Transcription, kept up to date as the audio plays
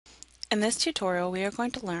In this tutorial, we are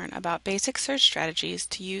going to learn about basic search strategies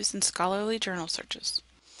to use in scholarly journal searches.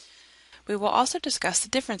 We will also discuss the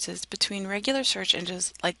differences between regular search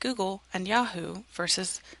engines like Google and Yahoo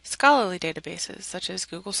versus scholarly databases such as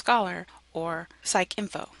Google Scholar or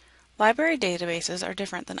PsycInfo. Library databases are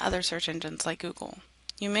different than other search engines like Google.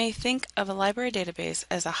 You may think of a library database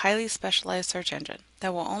as a highly specialized search engine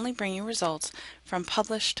that will only bring you results from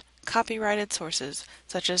published, copyrighted sources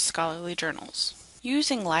such as scholarly journals.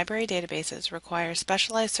 Using library databases requires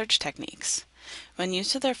specialized search techniques. When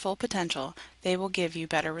used to their full potential, they will give you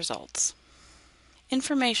better results.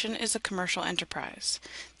 Information is a commercial enterprise.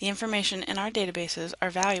 The information in our databases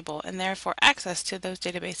are valuable and therefore access to those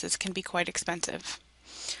databases can be quite expensive.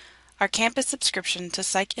 Our campus subscription to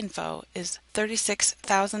PsycInfo is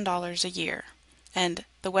 $36,000 a year, and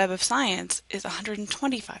the Web of Science is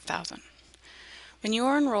 $125,000. When you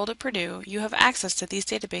are enrolled at Purdue, you have access to these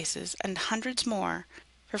databases and hundreds more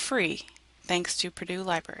for free, thanks to Purdue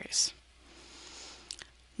Libraries.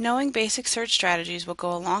 Knowing basic search strategies will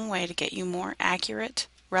go a long way to get you more accurate,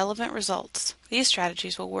 relevant results. These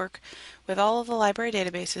strategies will work with all of the library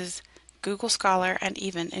databases, Google Scholar, and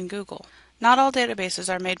even in Google. Not all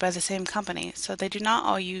databases are made by the same company, so they do not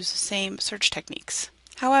all use the same search techniques.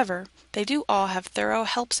 However, they do all have thorough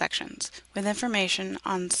help sections with information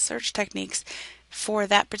on search techniques for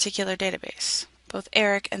that particular database. Both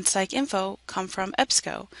ERIC and PsycInfo come from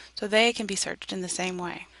EBSCO, so they can be searched in the same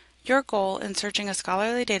way. Your goal in searching a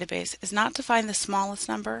scholarly database is not to find the smallest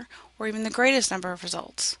number or even the greatest number of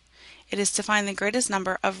results. It is to find the greatest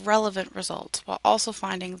number of relevant results while also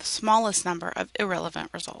finding the smallest number of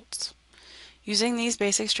irrelevant results. Using these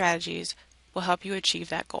basic strategies will help you achieve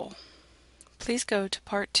that goal. Please go to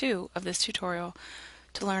part 2 of this tutorial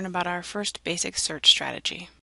to learn about our first basic search strategy.